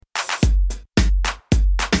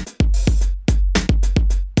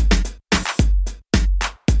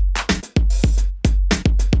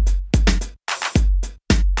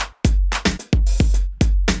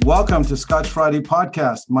Welcome to Scotch Friday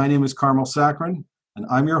Podcast. My name is Carmel Saccharin, and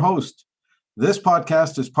I'm your host. This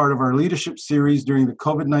podcast is part of our leadership series during the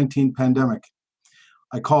COVID-19 pandemic.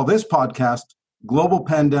 I call this podcast Global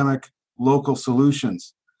Pandemic, Local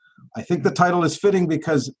Solutions. I think the title is fitting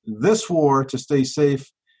because this war to stay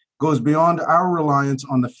safe goes beyond our reliance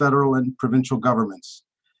on the federal and provincial governments.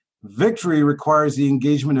 Victory requires the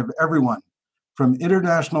engagement of everyone, from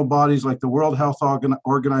international bodies like the World Health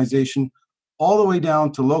Organization all the way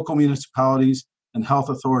down to local municipalities and health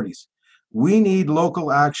authorities. We need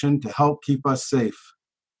local action to help keep us safe.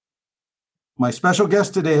 My special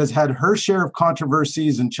guest today has had her share of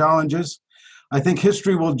controversies and challenges. I think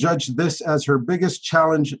history will judge this as her biggest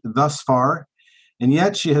challenge thus far, and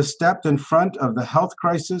yet she has stepped in front of the health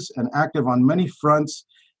crisis and active on many fronts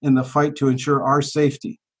in the fight to ensure our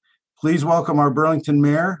safety. Please welcome our Burlington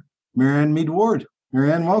Mayor, Marianne Meed Ward.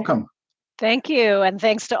 Marianne, welcome. Thank you, and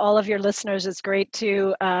thanks to all of your listeners. It's great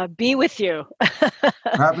to be with you.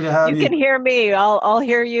 Happy to have you. You can hear me. I'll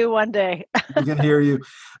hear you one day. We can hear you.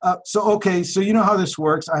 So you know how this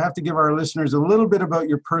works. I have to give our listeners a little bit about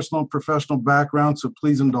your personal and professional background, so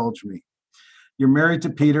please indulge me. You're married to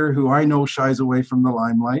Peter, who I know shies away from the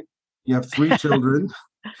limelight. You have 3 children,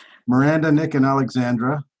 Miranda, Nick, and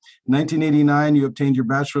Alexandra. In 1989, you obtained your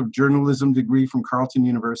Bachelor of Journalism degree from Carleton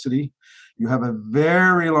University. You have a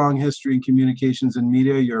very long history in communications and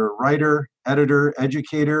media. You're a writer, editor,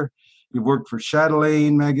 educator. You've worked for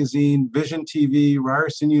Chatelaine Magazine, Vision TV,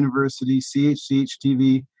 Ryerson University, CHCH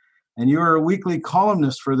TV, and you are a weekly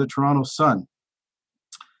columnist for the Toronto Sun.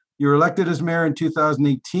 You were elected as mayor in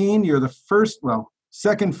 2018. You're the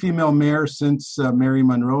second female mayor since Mary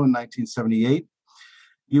Monroe in 1978.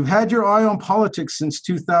 You've had your eye on politics since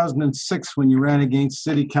 2006 when you ran against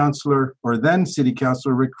then City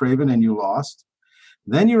Councillor Rick Craven, and you lost.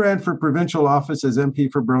 Then you ran for provincial office as MP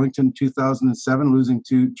for Burlington in 2007, losing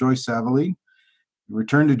to Joyce Savely. You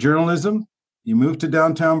returned to journalism. You moved to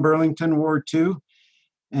downtown Burlington, Ward 2,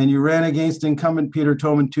 and you ran against incumbent Peter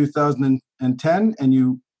Tome in 2010, and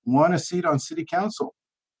you won a seat on City Council.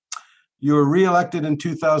 You were re-elected in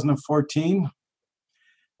 2014.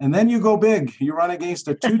 And then you go big. You run against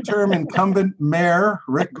a 2-term incumbent mayor,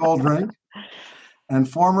 Rick Goldring, and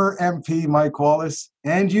former MP, Mike Wallace,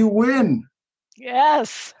 and you win.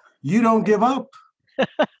 Yes. You don't give up.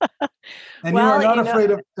 And you are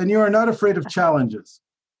not afraid of challenges.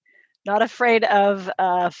 Not afraid of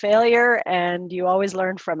failure, and you always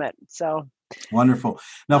learn from it. So wonderful.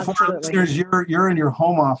 Now, for our listeners, you're in your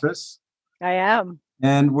home office. I am.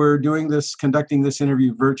 And we're conducting this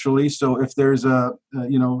interview virtually. So if there's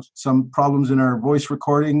some problems in our voice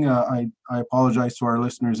recording, I apologize to our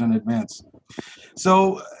listeners in advance.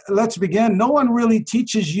 So let's begin. No one really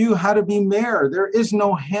teaches you how to be mayor. There is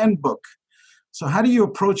no handbook. So how do you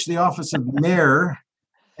approach the office of mayor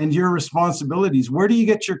and your responsibilities? Where do you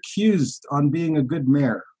get your cues on being a good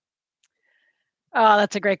mayor? Oh,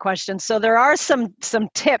 that's a great question. So there are some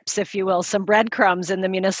tips, if you will, some breadcrumbs in the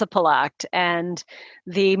Municipal Act. And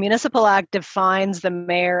the Municipal Act defines the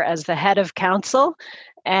mayor as the head of council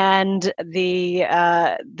and the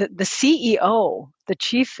CEO, the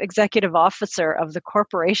chief executive officer of the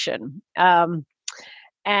corporation.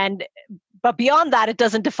 But beyond that, it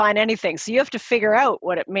doesn't define anything. So you have to figure out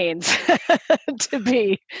what it means to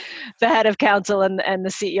be the head of council and the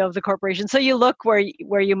CEO of the corporation. So you look where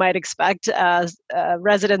you might expect.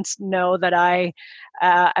 Residents know that I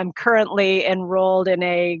am currently enrolled in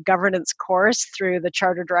a governance course through the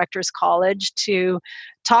Charter Directors College to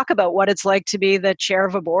talk about what it's like to be the chair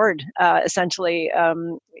of a board. Essentially,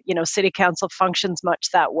 City Council functions much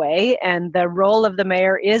that way, and the role of the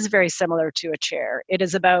mayor is very similar to a chair. It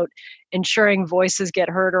is about ensuring voices get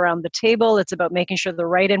heard around the table. It's about making sure the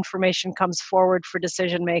right information comes forward for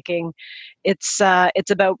decision making. It's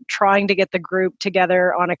about trying to get the group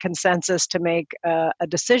together on a consensus to make a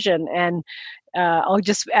decision. And I'll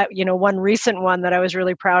just, one recent one that I was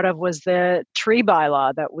really proud of was the tree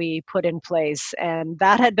bylaw that we put in place. And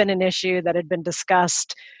that had been an issue that had been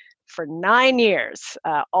discussed for 9 years,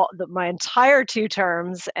 my entire 2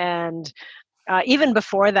 terms, and even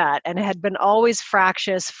before that, and it had been always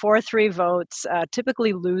fractious, 4-3 votes,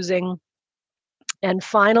 typically losing. And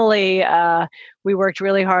finally, we worked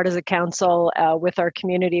really hard as a council with our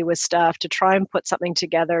community, with staff, to try and put something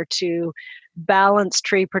together to balance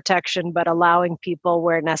tree protection, but allowing people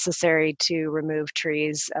where necessary to remove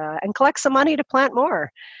trees and collect some money to plant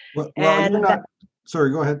more. Sorry,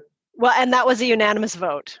 go ahead. Well, and that was a unanimous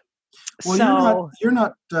vote. Well, you're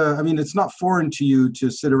not, it's not foreign to you to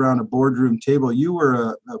sit around a boardroom table. You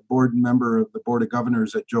were a board member of the Board of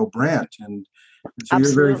Governors at Joe Brandt, and So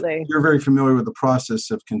Absolutely. you're very familiar with the process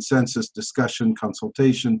of consensus, discussion,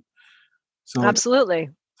 consultation. So Absolutely.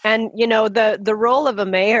 And the role of a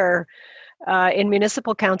mayor in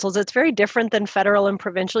municipal councils, it's very different than federal and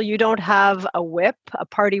provincial. You don't have a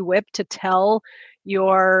party whip to tell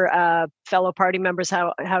your fellow party members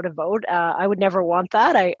how to vote. I would never want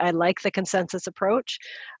that. I like the consensus approach,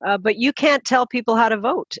 but you can't tell people how to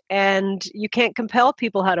vote, and you can't compel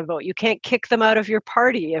people how to vote. You can't kick them out of your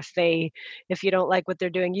party if you don't like what they're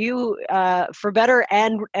doing. You, for better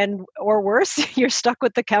and or worse, you're stuck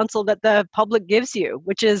with the council that the public gives you,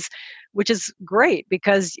 which is great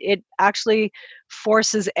because it actually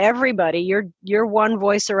forces everybody. You're one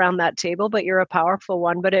voice around that table, but you're a powerful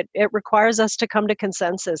one. But it requires us to come to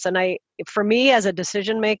consensus. And for me, as a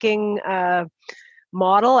decision making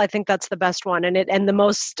model, I think that's the best one. And the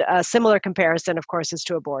most similar comparison, of course, is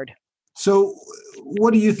to a board. So,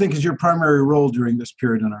 what do you think is your primary role during this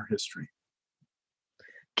period in our history?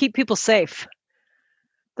 Keep people safe.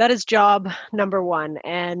 That is job number one.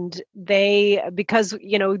 And because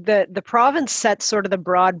the province sets sort of the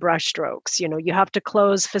broad brushstrokes. You have to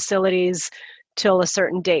close facilities till a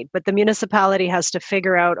certain date, but the municipality has to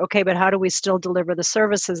figure out, okay, but how do we still deliver the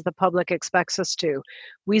services the public expects us to?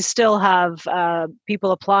 We still have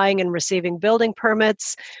people applying and receiving building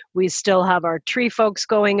permits. We still have our tree folks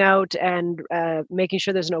going out and making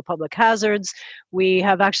sure there's no public hazards. We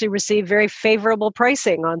have actually received very favorable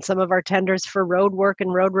pricing on some of our tenders for road work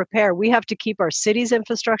and road repair. We have to keep our city's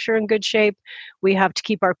infrastructure in good shape. We have to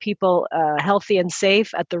keep our people healthy and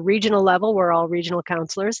safe at the regional level. We're all regional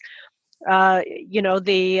councillors.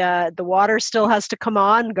 The water still has to come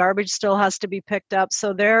on, garbage still has to be picked up.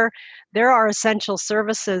 So there are essential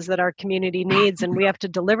services that our community needs, and we have to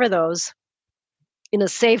deliver those in a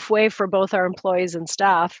safe way for both our employees and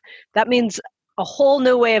staff. That means a whole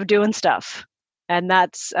new way of doing stuff. And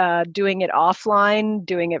that's doing it offline,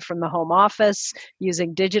 doing it from the home office,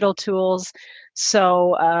 using digital tools.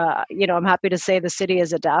 So, I'm happy to say the city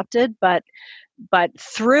has adapted, but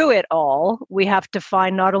through it all, we have to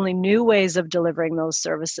find not only new ways of delivering those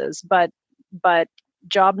services, but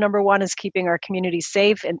job number one is keeping our community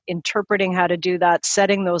safe and interpreting how to do that,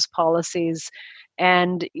 setting those policies.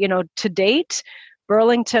 And, to date,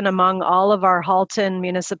 Burlington, among all of our Halton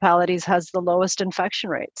municipalities, has the lowest infection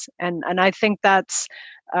rates. And I think that's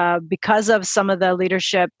because of some of the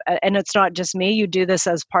leadership, and it's not just me, you do this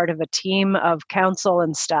as part of a team of council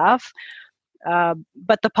and staff.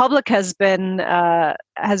 But the public has been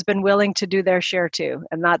willing to do their share too,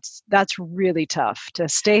 and that's really tough. To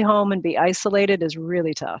stay home and be isolated is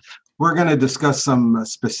really tough. We're going to discuss some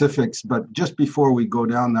specifics, but just before we go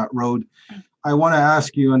down that road, I want to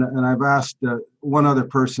ask you, and I've asked one other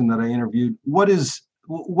person that I interviewed, what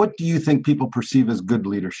do you think people perceive as good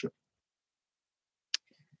leadership?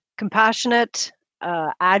 Compassionate,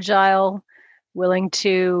 agile, willing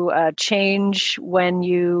to change when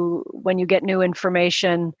you get new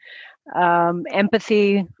information,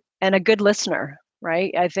 empathy, and a good listener,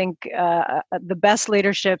 right? I think the best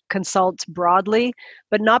leadership consults broadly,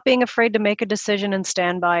 but not being afraid to make a decision and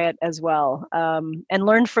stand by it as well. And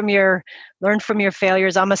learn from your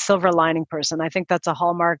failures. I'm a silver lining person. I think that's a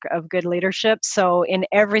hallmark of good leadership. So in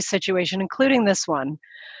every situation, including this one,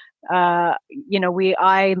 I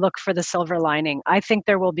look for the silver lining. I think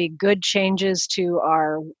there will be good changes to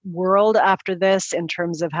our world after this in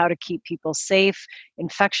terms of how to keep people safe,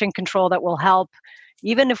 infection control that will help.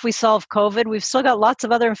 Even if we solve COVID, we've still got lots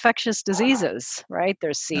of other infectious diseases, right?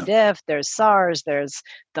 There's C. diff, there's SARS, there's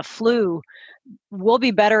the flu. We'll be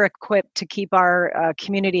better equipped to keep our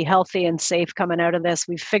community healthy and safe coming out of this.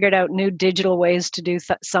 We've figured out new digital ways to do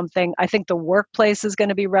something. I think the workplace is going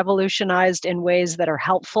to be revolutionized in ways that are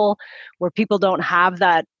helpful, where people don't have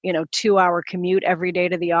that 2-hour commute every day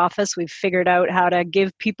to the office. We've figured out how to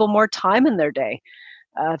give people more time in their day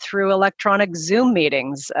through electronic Zoom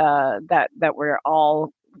meetings that we're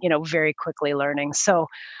all very quickly learning. So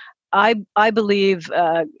I believe,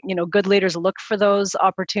 good leaders look for those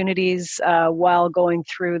opportunities while going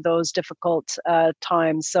through those difficult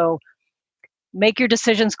times. So make your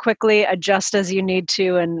decisions quickly, adjust as you need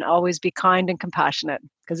to, and always be kind and compassionate,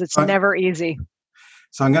 because it's never easy.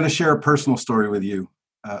 So I'm going to share a personal story with you.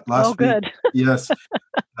 Last week, yes.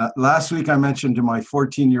 Last week I mentioned to my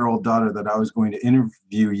 14-year-old daughter that I was going to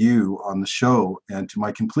interview you on the show. And to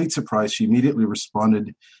my complete surprise, she immediately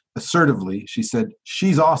responded assertively. She said,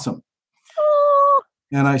 "She's awesome." Oh,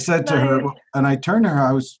 and I said to her, and I turned to her,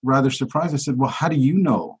 I was rather surprised. I said, "Well, how do you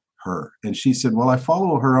know her?" And she said, "Well, I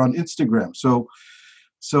follow her on Instagram." So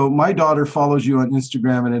So my daughter follows you on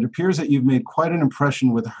Instagram, and it appears that you've made quite an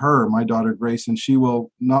impression with her, my daughter Grace, and she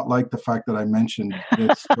will not like the fact that I mentioned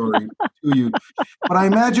this story to you. But I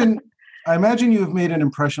imagine you have made an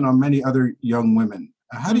impression on many other young women.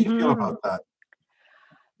 How do you feel about that?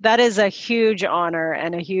 That is a huge honor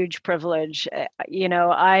and a huge privilege.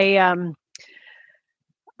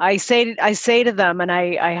 I say to them, and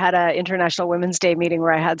I had an International Women's Day meeting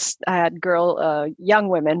where I had young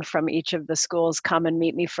women from each of the schools come and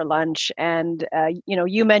meet me for lunch. And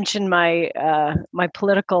you mentioned my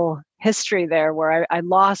political history there, where I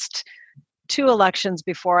lost 2 elections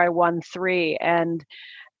before I won 3, and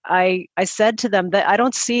I said to them that I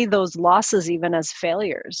don't see those losses even as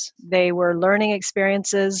failures. They were learning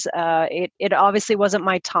experiences. It obviously wasn't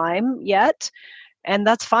my time yet. And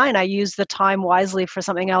that's fine. I used the time wisely for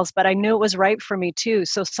something else, but I knew it was right for me too.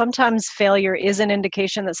 So sometimes failure is an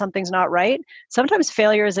indication that something's not right. Sometimes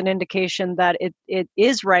failure is an indication that it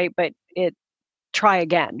is right, but try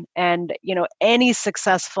again. And, any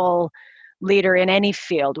successful leader in any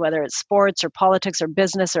field, whether it's sports or politics or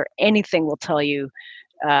business or anything, will tell you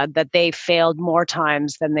that they failed more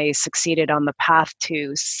times than they succeeded on the path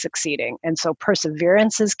to succeeding. And so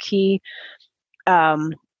perseverance is key.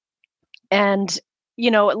 And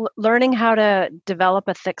learning how to develop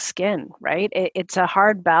a thick skin, right? It's a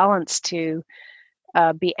hard balance to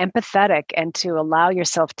be empathetic and to allow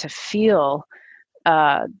yourself to feel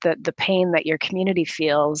the pain that your community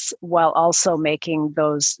feels, while also making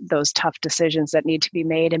those tough decisions that need to be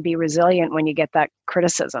made, and be resilient when you get that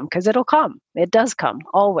criticism, because it'll come. It does come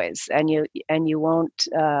always, and you won't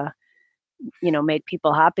make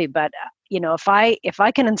people happy. But if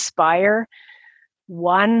I can inspire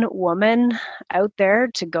one woman out there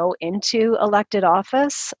to go into elected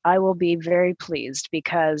office, I will be very pleased,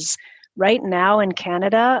 because right now in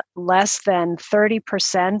Canada, less than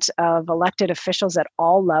 30% of elected officials at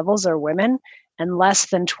all levels are women, and less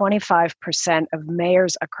than 25% of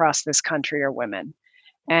mayors across this country are women.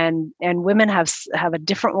 And women have a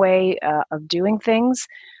different way of doing things.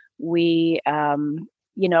 We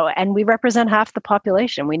and we represent half the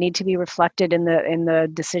population. We need to be reflected in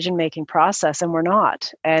the decision-making process, and we're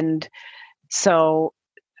not. And so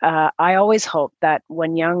I always hope that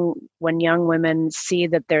when young women see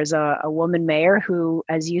that there's a woman mayor who,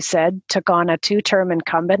 as you said, took on a 2-term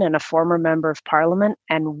incumbent and a former member of parliament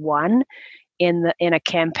and won in a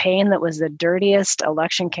campaign that was the dirtiest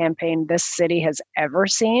election campaign this city has ever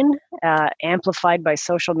seen, amplified by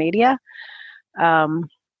social media.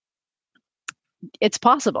 It's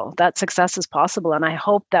possible. That success is possible. And I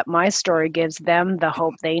hope that my story gives them the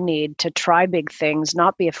hope they need to try big things,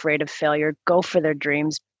 not be afraid of failure, go for their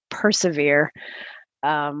dreams, persevere.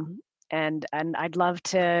 And I'd love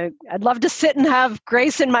to sit and have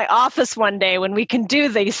Grace in my office one day when we can do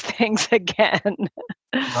these things again.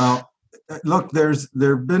 Well, look, there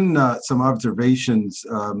have been some observations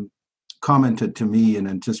commented to me in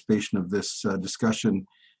anticipation of this discussion,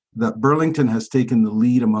 that Burlington has taken the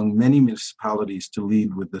lead among many municipalities to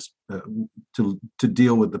lead with this, to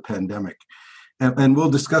deal with the pandemic. And we'll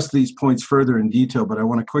discuss these points further in detail, but I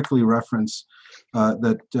want to quickly reference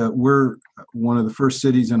that we're one of the first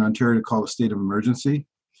cities in Ontario to call a state of emergency.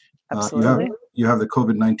 Absolutely. You have the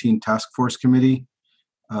COVID-19 Task Force Committee.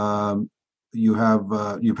 You've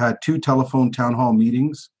had 2 telephone town hall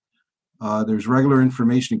meetings. There's regular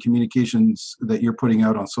information and communications that you're putting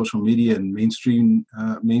out on social media and mainstream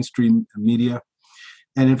media.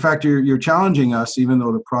 And in fact, you're challenging us, even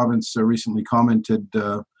though the province recently commented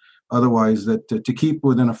otherwise, that to keep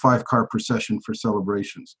within a 5-car procession for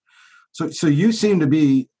celebrations. So you seem to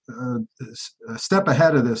be a step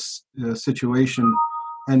ahead of this situation,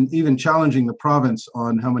 and even challenging the province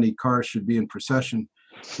on how many cars should be in procession.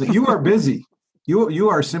 But you are busy. You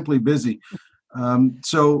are simply busy.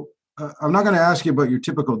 So I'm not going to ask you about your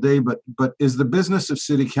typical day, but is the business of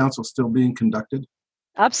City Council still being conducted?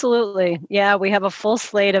 Absolutely. Yeah, we have a full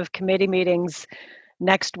slate of committee meetings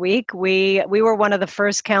next week. We were one of the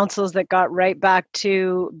first councils that got right back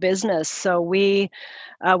to business, so we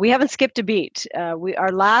haven't skipped a beat.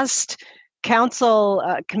 Our last council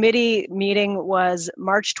committee meeting was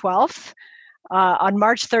March 12th. On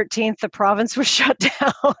March 13th, the province was shut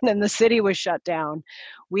down and the city was shut down.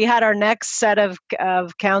 We had our next set of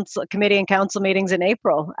committee and council meetings in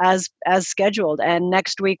April as scheduled, and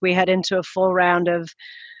next week we head into a full round of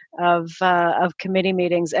committee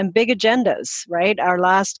meetings and big agendas. Right, our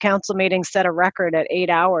last council meeting set a record at 8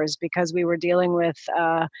 hours because we were dealing with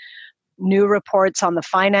new reports on the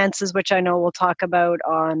finances, which I know we'll talk about,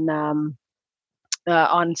 on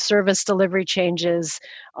on service delivery changes,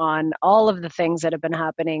 on all of the things that have been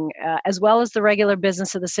happening, as well as the regular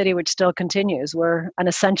business of the city, which still continues. We're an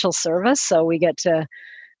essential service, so we get to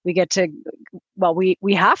well, we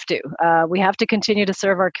have to continue to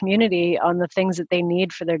serve our community on the things that they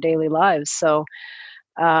need for their daily lives. So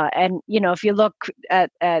and if you look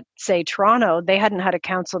at say Toronto, they hadn't had a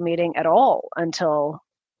council meeting at all until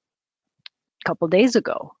a couple days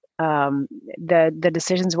ago. The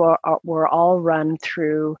decisions were all run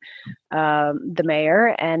through the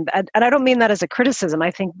mayor, and I don't mean that as a criticism.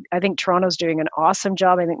 I think Toronto's doing an awesome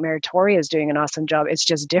job. I think Mayor Tory is doing an awesome job. It's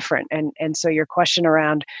just different. And so your question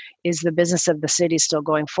around, is the business of the city still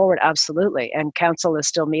going forward? Absolutely. And council is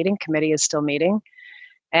still meeting, committee is still meeting.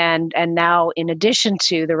 And now, in addition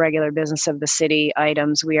to the regular business of the city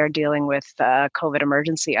items, we are dealing with COVID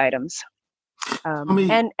emergency items.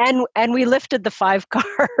 And we lifted the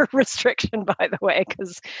 5-car restriction, by the way,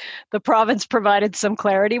 because the province provided some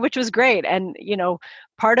clarity, which was great. And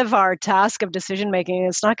part of our task of decision making,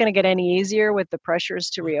 it's not going to get any easier with the pressures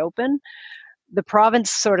to reopen. The province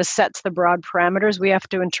sort of sets the broad parameters. We have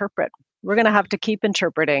to interpret. We're going to have to keep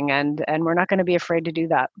interpreting, and we're not going to be afraid to do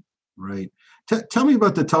that. Right. Tell me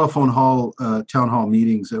about the town hall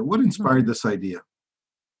meetings. What inspired this idea?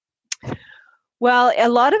 Well, a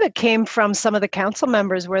lot of it came from some of the council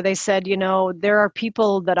members where they said, there are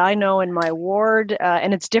people that I know in my ward,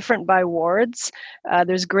 and it's different by wards.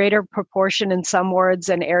 There's greater proportion in some wards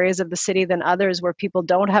and areas of the city than others where people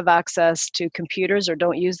don't have access to computers or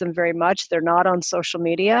don't use them very much. They're not on social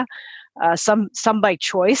media, some by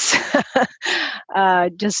choice,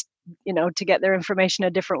 just to get their information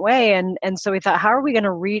a different way. And so we thought, how are we going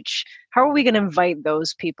to invite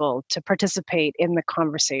those people to participate in the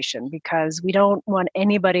conversation? Because we don't want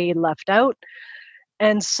anybody left out.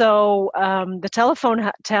 And so the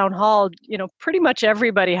telephone town hall, pretty much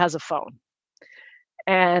everybody has a phone.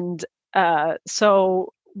 And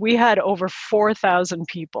so we had over 4,000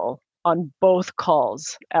 people on both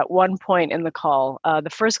calls at one point in the call.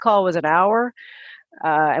 The first call was an hour,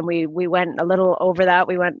 and we went a little over that.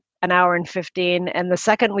 We went an hour and 15, and the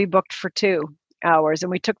second we booked for 2 hours,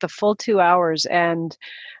 and we took the full 2 hours. And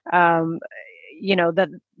that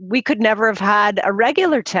we could never have had a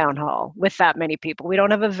regular town hall with that many people. We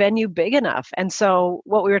don't have a venue big enough. And so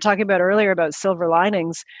what we were talking about earlier about silver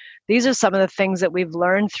linings, these are some of the things that we've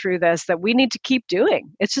learned through this that we need to keep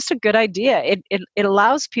doing. It's just a good idea. It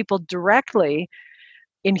allows people directly,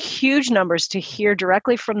 in huge numbers, to hear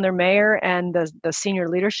directly from their mayor and the senior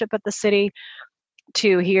leadership at the city,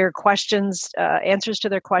 to hear questions, answers to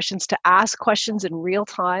their questions, to ask questions in real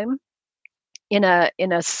time in a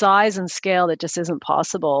size and scale that just isn't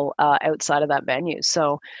possible outside of that venue.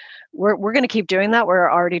 So we're going to keep doing that. We're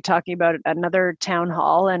already talking about another town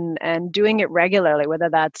hall and doing it regularly, whether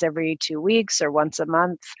that's every 2 weeks or once a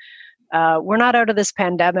month. We're not out of this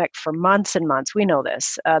pandemic for months and months. We know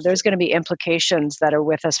this. There's going to be implications that are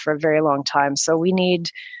with us for a very long time. So we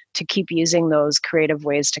need to keep using those creative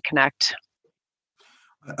ways to connect.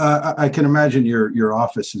 I can imagine your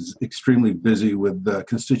office is extremely busy with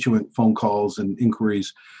constituent phone calls and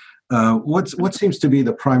inquiries. What seems to be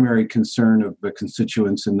the primary concern of the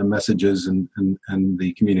constituents and the messages and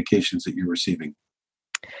the communications that you're receiving?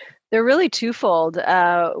 They're really twofold.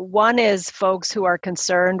 One is folks who are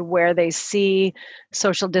concerned where they see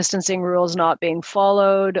social distancing rules not being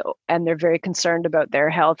followed, and they're very concerned about their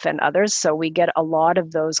health and others. So we get a lot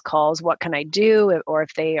of those calls. What can I do? Or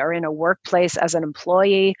if they are in a workplace as an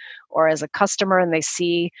employee or as a customer and they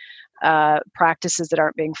see practices that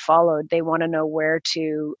aren't being followed, they want to know where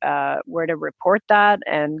to report that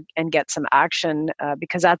and get some action,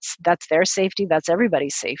 because that's their safety, that's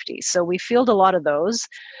everybody's safety. So we field a lot of those.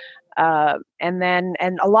 And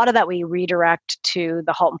a lot of that we redirect to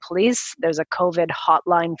the Halton Police. There's a COVID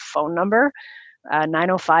hotline phone number,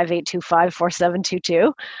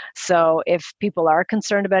 905-825-4722. So if people are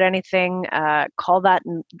concerned about anything, call that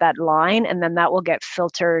line, and then that will get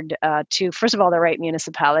filtered to, first of all, the right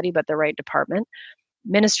municipality, but the right department.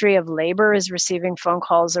 Ministry of Labor is receiving phone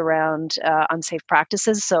calls around unsafe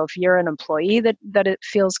practices. So if you're an employee that it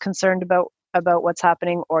feels concerned about what's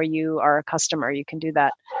happening, or you are a customer, you can do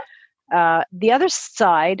that. The other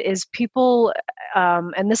side is people,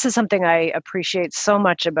 and this is something I appreciate so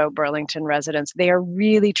much about Burlington residents, they are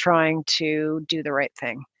really trying to do the right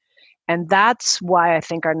thing. And that's why I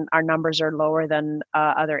think our numbers are lower than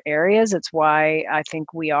other areas. It's why I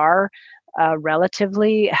think we are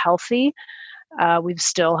relatively healthy. We've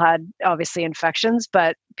still had, obviously, infections,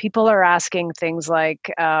 but people are asking things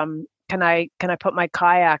like, can I put my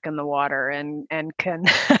kayak in the water, and can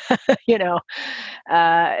you know,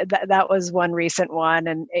 that was one recent one.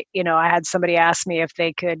 And I had somebody ask me if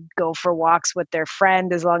they could go for walks with their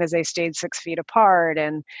friend as long as they stayed 6 feet apart.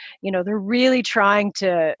 And they're really trying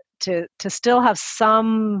to still have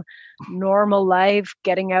some normal life,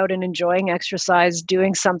 getting out and enjoying exercise,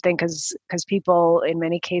 doing something, because people in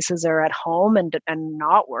many cases are at home and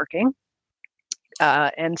not working.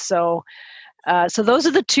 So those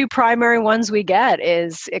are the two primary ones we get,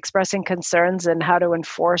 is expressing concerns and how to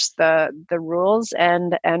enforce the rules,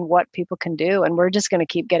 and what people can do. And we're just going to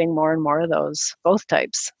keep getting more and more of those, both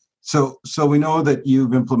types. So we know that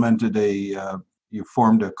you've implemented you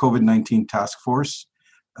formed a COVID-19 task force.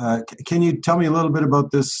 Can you tell me a little bit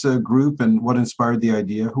about this group and what inspired the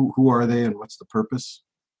idea? Who are they and what's the purpose?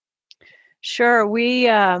 Sure. We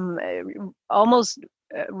almost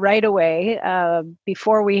right away,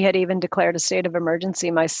 before we had even declared a state of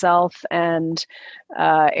emergency, myself and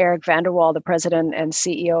Eric Vanderwall, the president and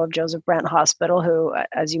CEO of Joseph Brant Hospital, who,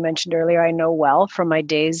 as you mentioned earlier, I know well from my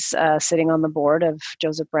days sitting on the board of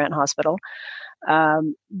Joseph Brant Hospital.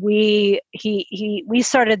 We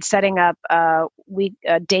started setting up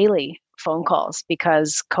daily phone calls,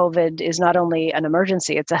 because COVID is not only an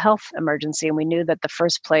emergency, it's a health emergency. And we knew that the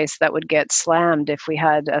first place that would get slammed if we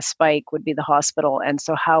had a spike would be the hospital. And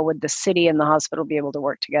so how would the city and the hospital be able to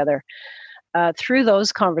work together? Through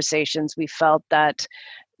those conversations, we felt that,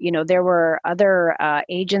 there were other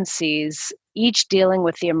agencies, each dealing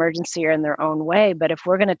with the emergency in their own way. But if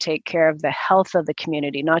we're going to take care of the health of the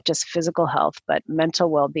community, not just physical health, but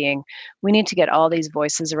mental well-being, we need to get all these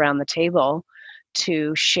voices around the table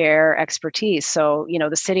to share expertise. So,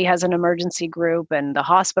 the city has an emergency group, and the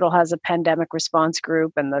hospital has a pandemic response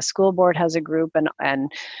group, and the school board has a group,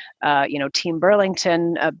 and Team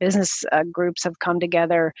Burlington business groups have come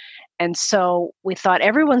together. And so we thought,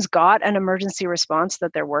 everyone's got an emergency response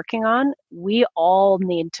that they're working on. We all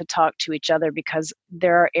need to talk to each other, because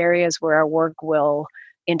there are areas where our work will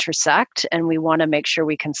intersect, and we want to make sure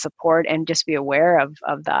we can support and just be aware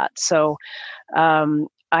of that. So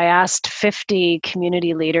I asked 50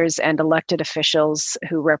 community leaders and elected officials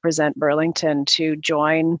who represent Burlington to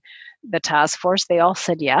join the task force. They all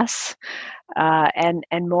said yes. And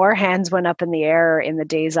more hands went up in the air in the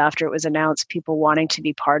days after it was announced, people wanting to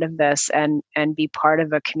be part of this and be part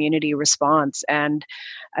of a community response. And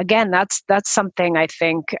again, that's something I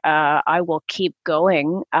think I will keep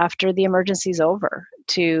going after the emergency's over.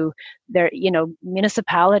 To their,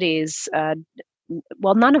 municipalities,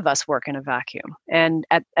 well, none of us work in a vacuum, and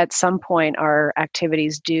at some point our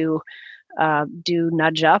activities do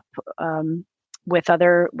nudge up with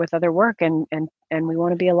other work, and we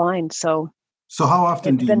want to be aligned. So how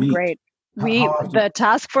often do you meet? It's been great. The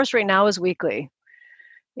task force right now is weekly.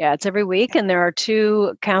 Yeah, it's every week, and there are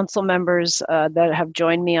two council members that have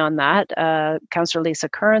joined me on that. Councillor Lisa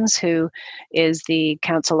Kearns, who is the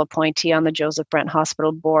council appointee on the Joseph Brant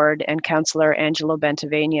Hospital Board, and Councillor Angelo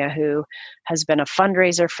Bentavenia, who has been a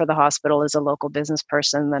fundraiser for the hospital, as a local business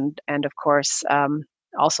person, and of course,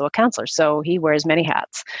 also a counselor. So he wears many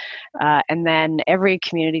hats. And then every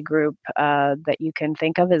community group that you can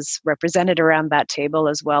think of is represented around that table,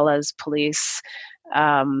 as well as police.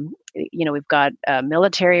 We've got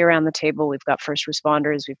military around the table, we've got first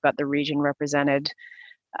responders, we've got the region represented.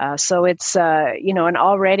 So it's, and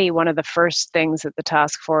already one of the first things that the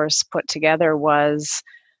task force put together was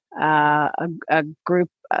a group,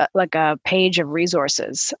 like a page of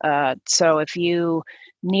resources. So if you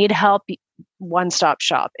need help, one-stop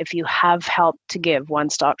shop. If you have help to give,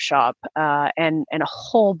 one-stop shop, and a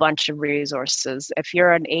whole bunch of resources. If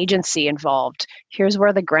you're an agency involved, here's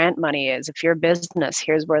where the grant money is. If you're a business,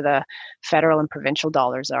 here's where the federal and provincial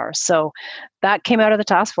dollars are. So that came out of the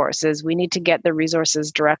task force, is we need to get the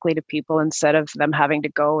resources directly to people instead of them having to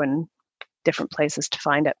go in different places to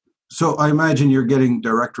find it. So I imagine you're getting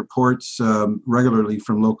direct reports regularly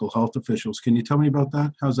from local health officials. Can you tell me about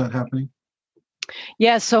that? How's that happening?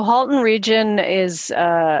 Yeah, so Halton Region is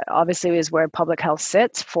obviously is where public health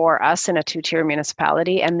sits for us in a two-tier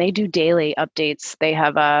municipality, and they do daily updates. They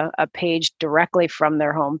have a page directly from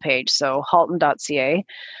their homepage, so halton.ca.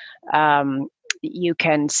 You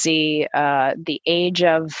can see the age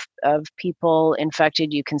of people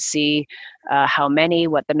infected. You can see how many,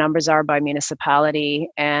 what the numbers are by municipality,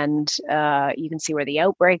 and you can see where the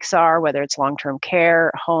outbreaks are, whether it's long-term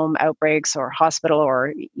care, home outbreaks, or hospital,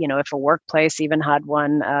 or if a workplace even had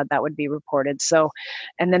one, that would be reported. So,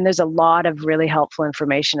 and then there's a lot of really helpful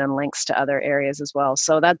information and links to other areas as well.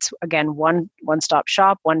 So that's, again, one-stop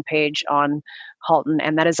shop, one page on Halton,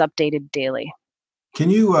 and that is updated daily. Can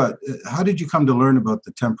you, how did you come to learn about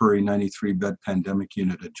the temporary 93 bed pandemic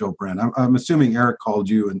unit at Joe Brand? I'm assuming Eric called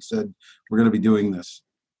you and said, we're going to be doing this.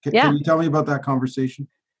 Yeah, Can you tell me about that conversation?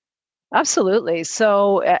 absolutely.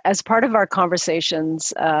 So, as part of our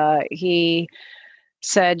conversations, he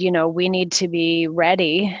said, we need to be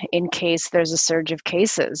ready in case there's a surge of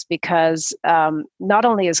cases because not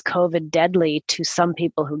only is COVID deadly to some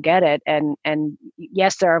people who get it, and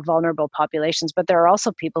yes, there are vulnerable populations, but there are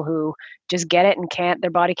also people who just get it and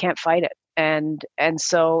their body can't fight it, and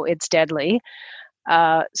so it's deadly.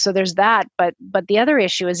 So there's that, but the other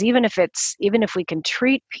issue is even if we can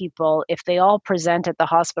treat people, if they all present at the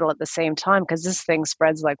hospital at the same time, because this thing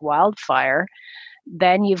spreads like wildfire,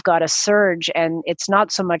 then you've got a surge, and it's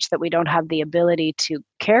not so much that we don't have the ability to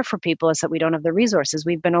care for people, as that we don't have the resources.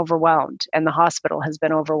 We've been overwhelmed, and the hospital has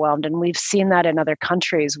been overwhelmed, and we've seen that in other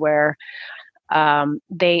countries where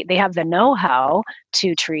they have the know-how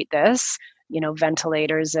to treat this,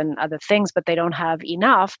 ventilators and other things, but they don't have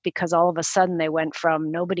enough because all of a sudden they went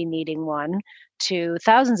from nobody needing one to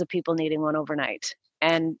thousands of people needing one overnight.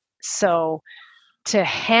 And so to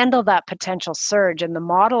handle that potential surge, and the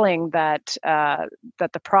modeling that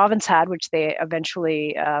that the province had, which they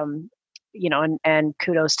eventually, and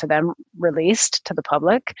kudos to them, released to the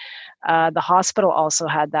public, the hospital also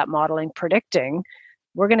had that modeling predicting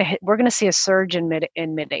we're gonna see a surge in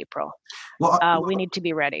mid-April. We need to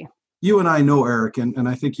be ready. You and I know Eric, and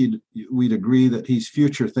I think we'd agree that he's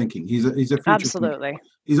future thinking. He's a future Absolutely thinker.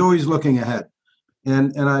 He's always looking ahead.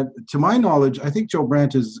 And to my knowledge, I think Joe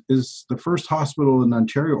Brant is the first hospital in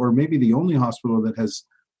Ontario, or maybe the only hospital that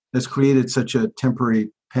has created such a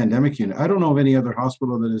temporary pandemic unit. I don't know of any other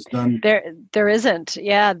hospital that has done. There isn't.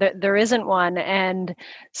 Yeah, there isn't one. And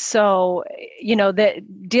so,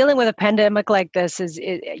 dealing with a pandemic like this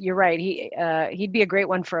you're right. He'd be a great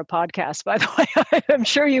one for a podcast, by the way. I'm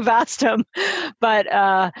sure you've asked him,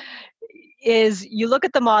 but is you look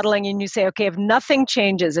at the modeling and you say, okay, if nothing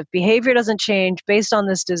changes, if behavior doesn't change based on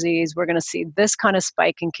this disease, we're going to see this kind of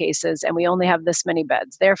spike in cases, and we only have this many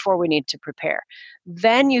beds. Therefore, we need to prepare.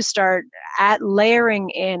 Then you start layering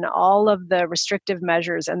in all of the restrictive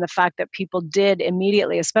measures and the fact that people did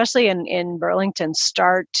immediately, especially in Burlington,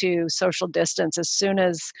 start to social distance as soon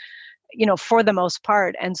as, for the most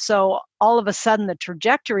part. And so all of a sudden the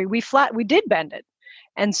trajectory, we did bend it.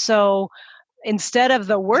 And so instead of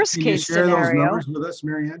the worst case scenario, those numbers with us,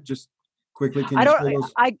 Marianne? Just quickly, can I you don't. share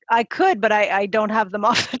those? I could, but I don't have them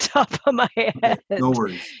off the top of my head. Okay, no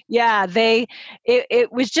worries. Yeah,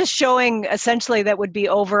 it was just showing essentially that would be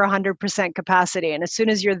over 100% capacity, and as soon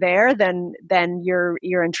as you're there, then you're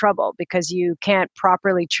in trouble because you can't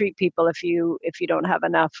properly treat people if you don't have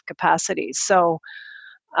enough capacity. So.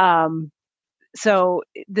 So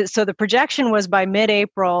the projection was by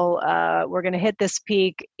mid-April, we're going to hit this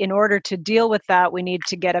peak. In order to deal with that, we need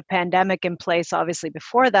to get a pandemic in place, obviously,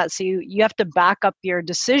 before that. So you have to back up your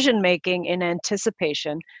decision-making in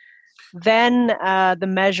anticipation. Then the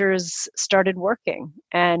measures started working,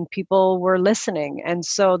 and people were listening. And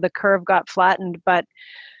so the curve got flattened, but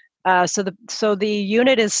so the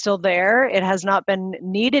unit is still there. It has not been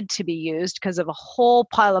needed to be used because of a whole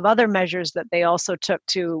pile of other measures that they also took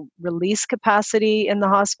to release capacity in the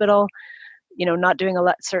hospital, not doing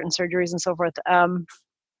certain surgeries and so forth.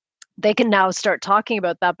 They can now start talking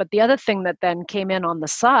about that. But the other thing that then came in on the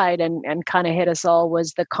side and kind of hit us all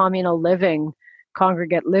was the communal living,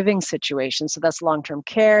 congregate living situation. So that's long-term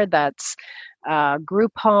care, that's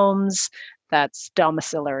group homes, that's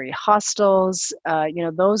domiciliary hostels,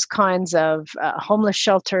 those kinds of homeless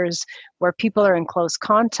shelters where people are in close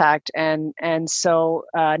contact. And so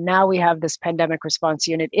now we have this pandemic response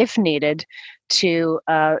unit, if needed, to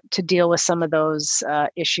deal with some of those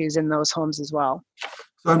issues in those homes as well.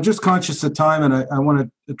 So I'm just conscious of time, and I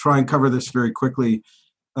want to try and cover this very quickly.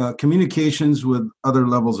 Communications with other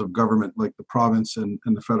levels of government, like the province and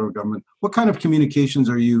the federal government. What kind of communications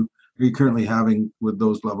are you currently having with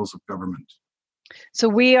those levels of government? So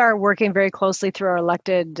we are working very closely through our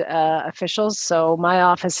elected officials. So my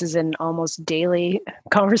office is in almost daily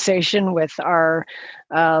conversation with our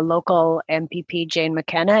local MPP, Jane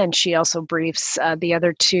McKenna, and she also briefs the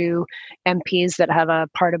other two MPs that have a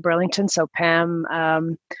part of Burlington. So Pam's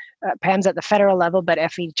at the federal level, but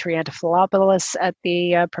Effie Triantafilopoulos at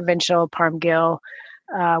the provincial, Parm Gill.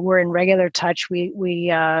 We're in regular touch. We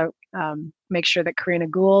make sure that Karina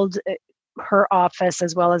Gould, her office,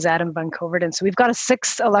 as well as Adam Van Coverden. So we've got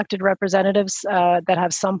 6 elected representatives that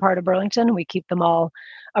have some part of Burlington. We keep them all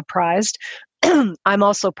apprised. I'm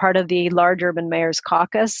also part of the Large Urban Mayors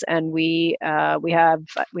Caucus, and we had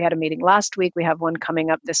a meeting last week. We have one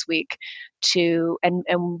coming up this week, and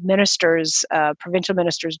ministers, provincial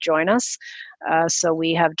ministers, join us. So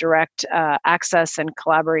we have direct access and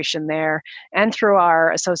collaboration there, and through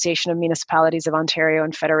our Association of Municipalities of Ontario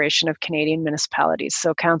and Federation of Canadian Municipalities.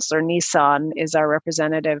 So Councillor Nissan is our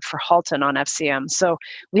representative for Halton on FCM. So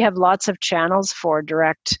we have lots of channels for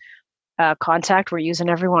direct contact. We're using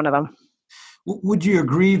every one of them. Would you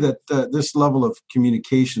agree that this level of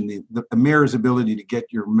communication, the mayor's ability to get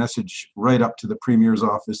your message right up to the premier's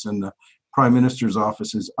office and the prime minister's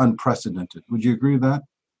office is unprecedented? Would you agree with that?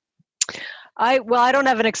 I don't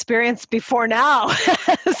have an experience before now,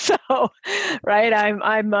 so right.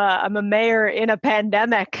 I'm a mayor in a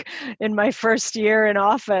pandemic in my first year in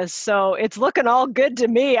office, so it's looking all good to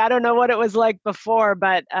me. I don't know what it was like before,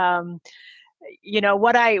 but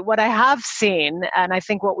what I have seen, and I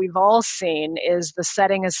think what we've all seen, is the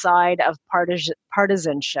setting aside of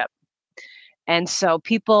partisanship. And so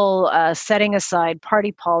people setting aside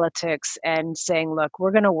party politics and saying, look,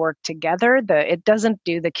 we're going to work together. It doesn't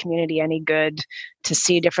do the community any good to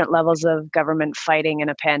see different levels of government fighting in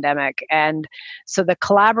a pandemic. And so the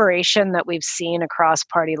collaboration that we've seen across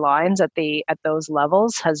party lines at those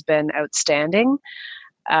levels has been outstanding.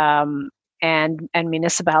 And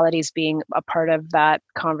municipalities being a part of that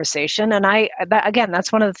conversation. And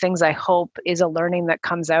that's one of the things I hope is a learning that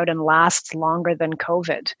comes out and lasts longer than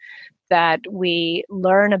COVID, that we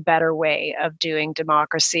learn a better way of doing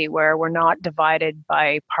democracy where we're not divided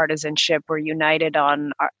by partisanship, we're united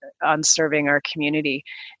on serving our community,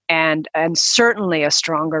 and certainly a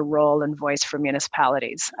stronger role and voice for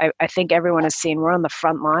municipalities. I think everyone has seen we're on the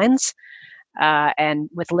front lines and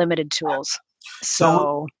with limited tools.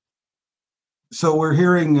 So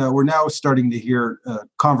we're now starting to hear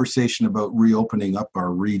conversation about reopening up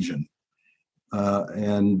our region.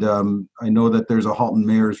 And I know that there's a Halton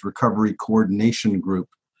Mayor's Recovery Coordination Group.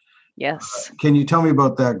 Yes. Can you tell me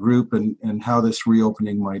about that group and how this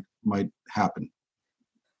reopening might happen?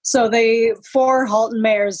 So the 4 Halton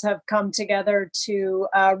mayors have come together to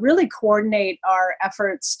really coordinate our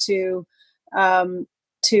efforts to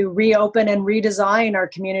reopen and redesign our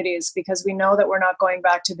communities, because we know that we're not going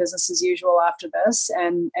back to business as usual after this,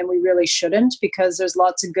 and we really shouldn't, because there's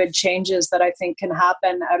lots of good changes that I think can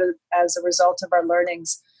happen as a result of our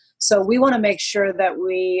learnings. So we want to make sure that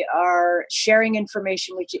we are sharing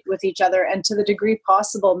information with each other, and to the degree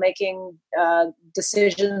possible, making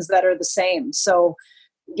decisions that are the same. So,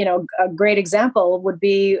 a great example would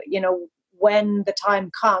be, when the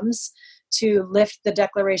time comes to lift the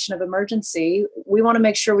declaration of emergency, we want to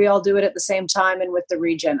make sure we all do it at the same time and with the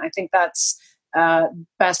region. I think that's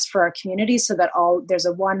best for our community, so that there's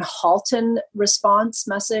a one Halton response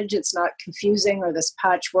message. It's not confusing, or this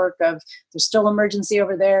patchwork of there's still emergency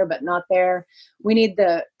over there but not there. We need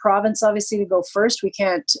the province obviously to go first. We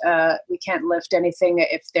can't lift anything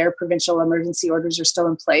if their provincial emergency orders are still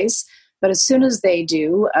in place. But as soon as they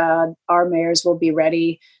do, our mayors will be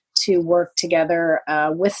ready to work together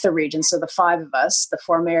with the region. So the 5 of us, the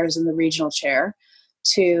 4 mayors and the regional chair,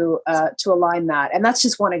 to align that. And that's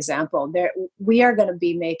just one example. We are going to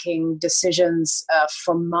be making decisions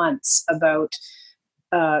for months about,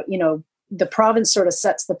 the province sort of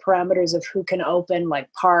sets the parameters of who can open,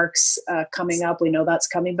 like parks coming up. We know that's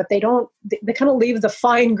coming, but they kind of leave the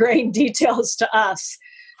fine grained details to us.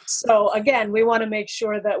 So again, we want to make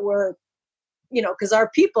sure that we're, because our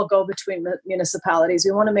people go between municipalities.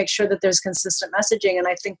 We want to make sure that there's consistent messaging. And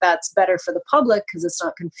I think that's better for the public because it's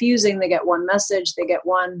not confusing. They get one message, they get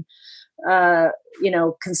one,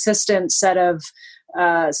 consistent set of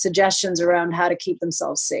suggestions around how to keep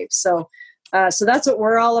themselves safe. So that's what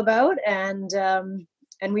we're all about. And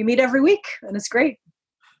we meet every week, and it's great.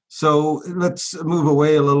 So let's move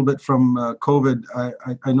away a little bit from COVID.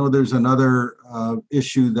 I know there's another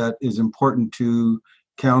issue that is important to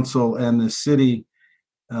Council and the city.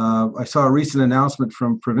 I saw a recent announcement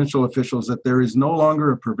from provincial officials that there is no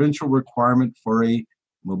longer a provincial requirement for a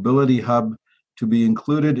mobility hub to be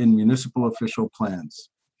included in municipal official plans.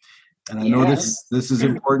 And I know this is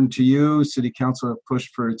important to you. City Council have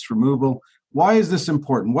pushed for its removal. Why is this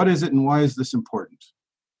important? What is it, and why is this important?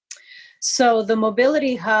 So the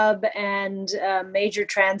mobility hub and major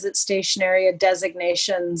transit station area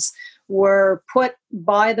designations were put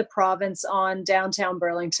by the province on downtown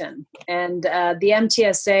Burlington. And the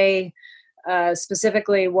MTSA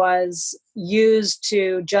specifically was used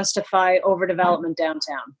to justify overdevelopment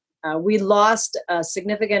downtown. We lost a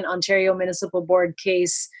significant Ontario Municipal Board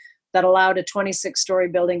case that allowed a 26-story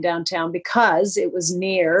building downtown because it was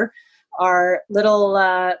near our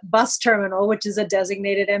little bus terminal, which is a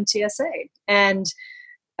designated MTSA. And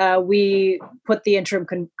we put the interim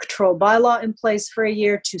control bylaw in place for a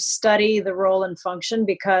year to study the role and function,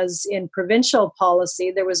 because in provincial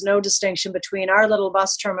policy, there was no distinction between our little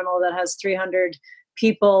bus terminal that has 300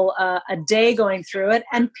 people a day going through it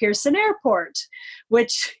and Pearson Airport,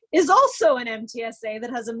 which is also an MTSA that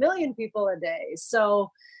has 1 million people a day. So,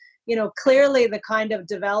 clearly the kind of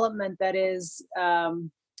development that is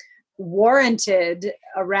warranted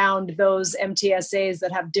around those MTSAs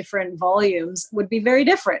that have different volumes would be very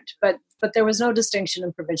different, but there was no distinction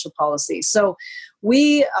in provincial policy. So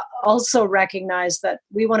we also recognize that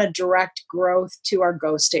we want to direct growth to our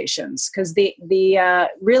GO stations, because the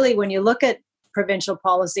really, when you look at provincial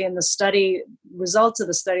policy and the study results of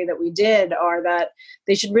the study that we did, are that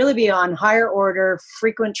they should really be on higher order,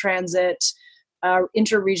 frequent transit,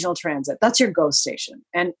 interregional transit. That's your GO station.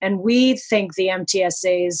 And we think the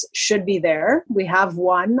MTSAs should be there. We have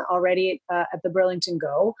one already at the Burlington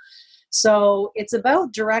GO. So it's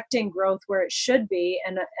about directing growth where it should be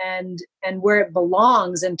and where it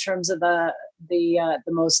belongs in terms of the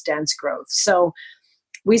most dense growth. So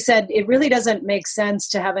we said it really doesn't make sense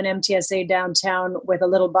to have an MTSA downtown with a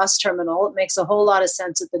little bus terminal. It makes a whole lot of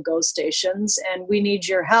sense at the GO stations, and we need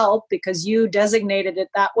your help because you designated it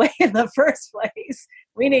that way in the first place.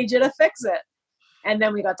 We need you to fix it. And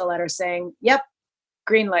then we got the letter saying, yep,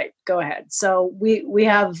 green light, go ahead. So we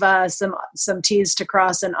have some T's to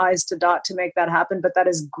cross and I's to dot to make that happen, but that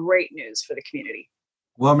is great news for the community.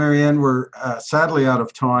 Well, Marianne, we're sadly out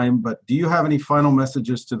of time, but do you have any final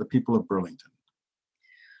messages to the people of Burlington?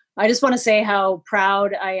 I just want to say how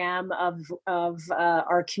proud I am of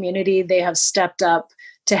our community. They have stepped up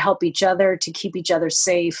to help each other, to keep each other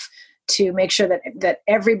safe, to make sure that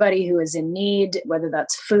everybody who is in need, whether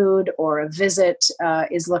that's food or a visit,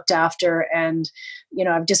 is looked after. And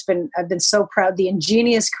I've been so proud the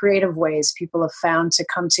ingenious, creative ways people have found to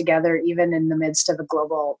come together, even in the midst of a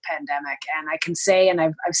global pandemic. And I can say, and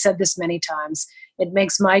I've said this many times, it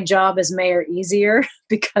makes my job as mayor easier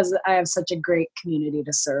because I have such a great community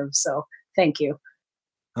to serve. So thank you.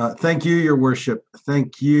 Thank you, Your Worship.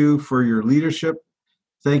 Thank you for your leadership.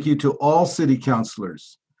 Thank you to all city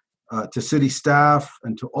councillors, to city staff,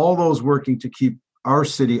 and to all those working to keep our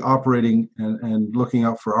city operating and looking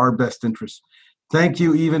out for our best interests. Thank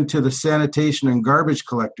you even to the sanitation and garbage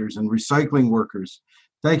collectors and recycling workers.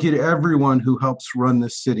 Thank you to everyone who helps run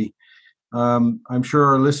this city. I'm sure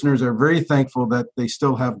our listeners are very thankful that they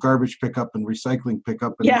still have garbage pickup and recycling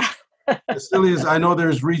pickup. And yeah. Facilities, I know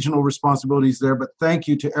there's regional responsibilities there, but thank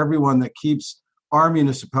you to everyone that keeps our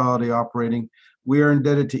municipality operating. We are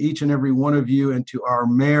indebted to each and every one of you and to our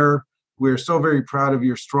mayor. We're so very proud of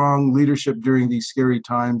your strong leadership during these scary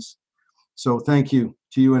times. So thank you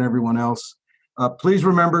to you and everyone else. Please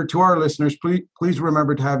remember, to our listeners, please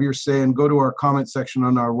remember to have your say and go to our comment section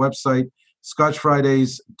on our website,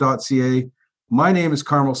 scotchfridays.ca. My name is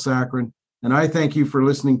Carmel Saccharin, and I thank you for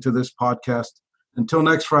listening to this podcast. Until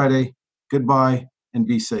next Friday, goodbye and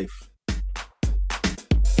be safe.